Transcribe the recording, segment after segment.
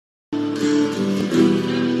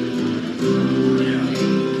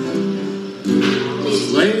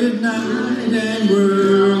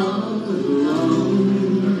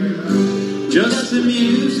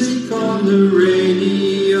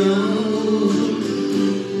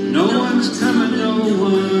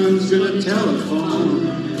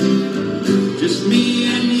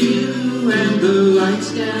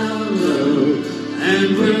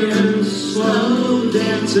we're slow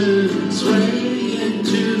dancing, swaying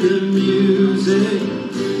to the music.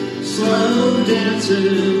 Slow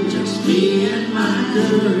dancing, just me and my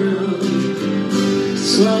girl.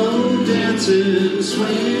 Slow dancing,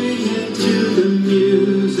 swaying to the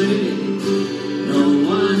music. No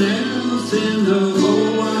one else in the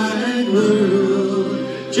whole wide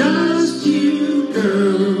world, just you,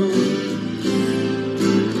 girl.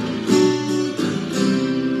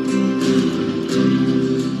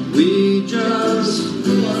 We just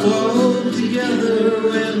flow together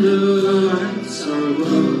when the lights are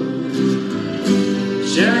low.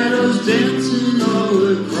 Shadows dancing all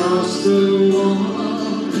across the wall.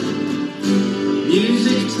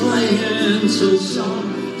 Music playing so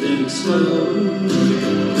soft and slow.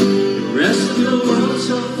 The rest of the world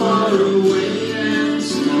so far away and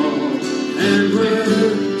small. And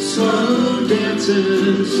we're slow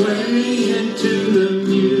dancing, swaying to the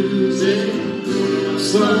music.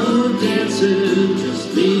 Slow dancing,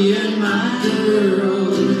 just me and my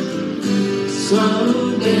girl.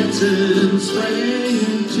 Slow dancing,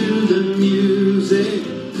 swaying to the music.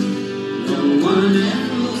 No one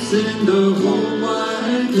else in the whole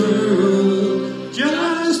wide world,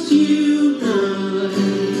 just you, girl.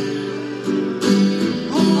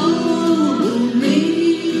 Oh, me.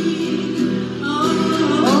 Oh,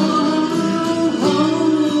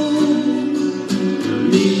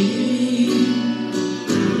 me.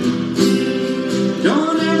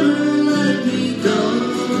 Don't ever let me go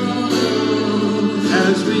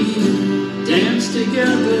as we dance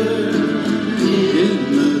together in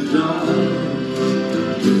the dark.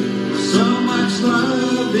 So much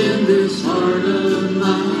love in this heart of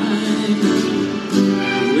mine.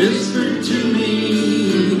 Whisper to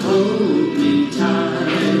me, hold me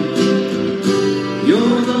tight.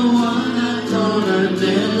 You're the one I thought I'd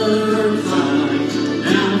never find.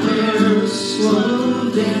 Now we're slow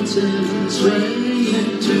dancing,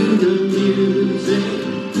 swaying to the music.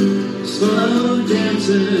 Slow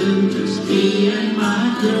dancing, just me and my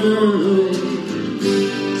girl.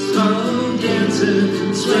 Slow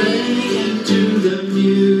dancing, swaying to the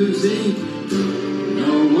music.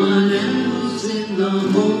 No one else in the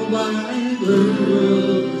whole wide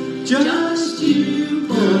world, just you,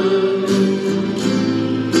 boy.